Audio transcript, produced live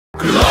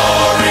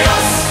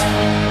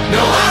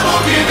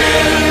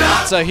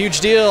it's a huge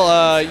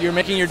deal. You're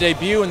making your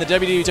debut in the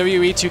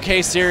WWE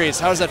 2K series.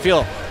 How does that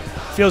feel?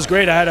 Feels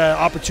great. I had an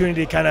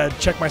opportunity to kind of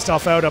check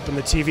myself out up in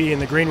the TV in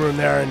the green room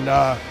there,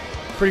 and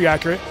pretty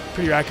accurate.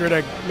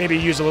 I maybe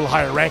use a little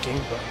higher ranking,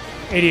 but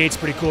 88's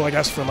pretty cool, I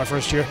guess, for my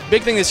first year.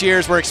 Big thing this year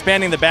is we're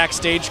expanding the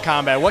backstage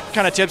combat. What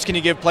kind of tips can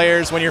you give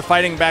players when you're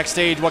fighting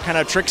backstage? What kind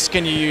of tricks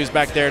can you use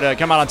back there to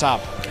come out on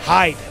top?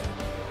 Hide.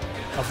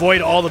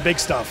 Avoid all the big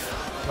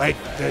stuff, like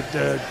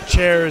the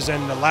chairs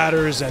and the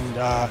ladders and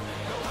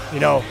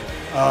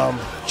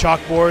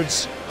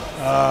chalkboards,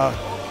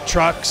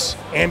 trucks,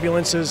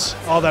 ambulances,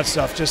 all that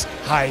stuff. Just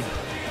hide.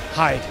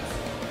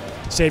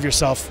 Save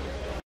yourself.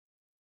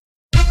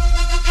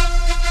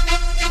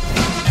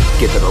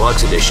 Get the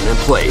deluxe edition and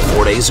play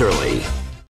 4 days early.